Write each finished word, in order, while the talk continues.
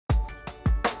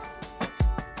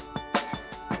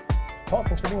Paul,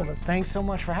 thanks for being with us. Thanks so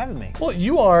much for having me. Well,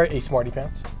 you are a smarty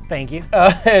pants. Thank you.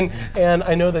 And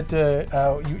I know that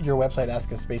your website,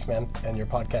 Ask a Spaceman, and your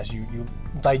podcast, you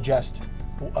digest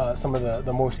some of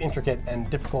the most intricate and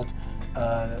difficult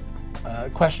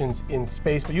questions in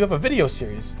space, but you have a video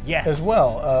series as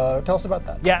well. Tell us about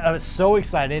that. Yeah, I was so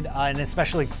excited, and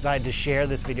especially excited to share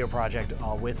this video project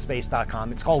with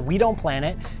space.com. It's called We Don't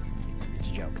Planet. It's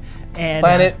a joke. And,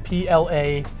 Planet,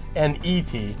 Planet.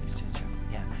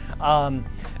 Yeah.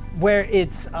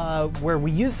 Where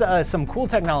we use some cool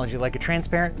technology like a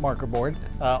transparent marker board,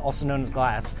 also known as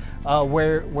glass,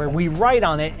 where we write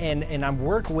on it, and I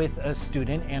work with a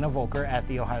student, Anna Voelker, at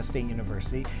The Ohio State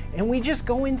University, and we just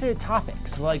go into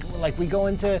topics like we go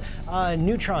into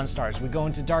neutron stars, we go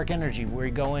into dark energy, we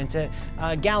go into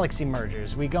galaxy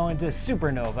mergers, we go into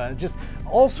supernova, just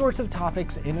all sorts of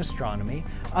topics in astronomy,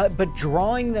 but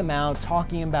drawing them out,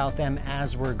 talking about them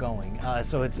as we're going.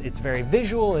 So it's very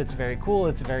visual, it's very cool,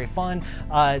 it's very fun.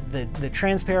 The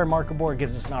transparent marker board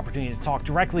gives us an opportunity to talk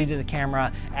directly to the camera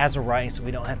as we're writing, so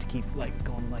we don't have to keep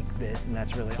going like this, and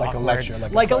that's really like awkward. A lecture,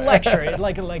 like a lecture.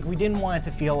 like we didn't want it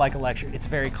to feel like a lecture. It's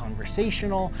very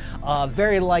conversational,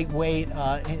 very lightweight.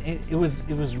 It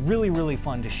was really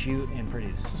fun to shoot and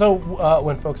produce. So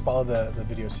when folks follow the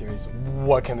video series,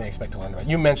 what can they expect to learn about?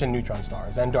 You mentioned neutron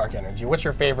stars and dark energy. What's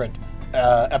your favorite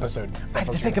episode? I have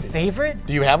to pick a favorite?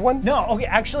 Do you have one? No. Okay.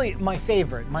 Actually, my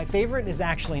favorite is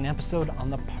actually an episode on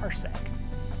the parsec.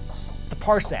 The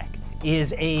parsec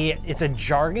is it's a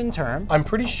jargon term. I'm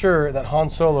pretty sure that Han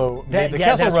Solo made the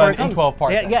Kessel Run in 12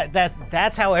 parsecs.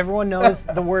 That's how everyone knows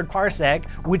the word parsec,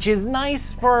 which is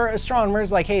nice for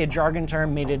astronomers. Like, hey, a jargon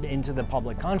term made it into the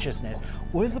public consciousness.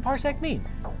 What does the parsec mean?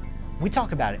 We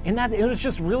talk about it, and it was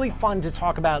just really fun to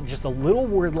talk about just a little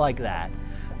word like that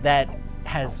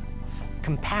has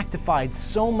compactified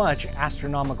so much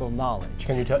astronomical knowledge.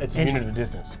 Can you tell? It's a unit of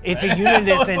distance. It's a unit of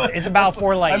distance. It's about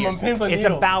 4 light years. It's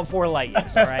about 4 light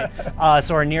years, all right?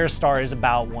 So our nearest star is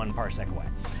about 1 parsec away.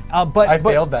 I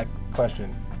failed that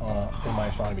question in my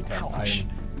astronomy test.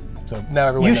 So now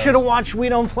everyone knows. You should have watched We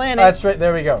Don't Planet. That's right,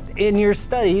 there we go. In your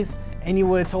studies, and you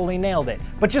would have totally nailed it.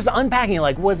 But just unpacking,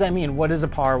 like, what does that mean? What is a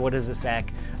par? What is a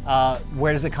sec?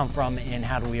 Where does it come from, and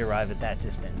how do we arrive at that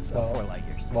distance of 4 light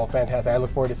years? Well, fantastic. I look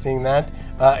forward to seeing that.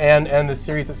 And the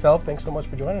series itself, thanks so much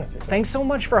for joining us here. Thanks so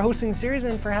much for hosting the series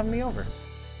and for having me over.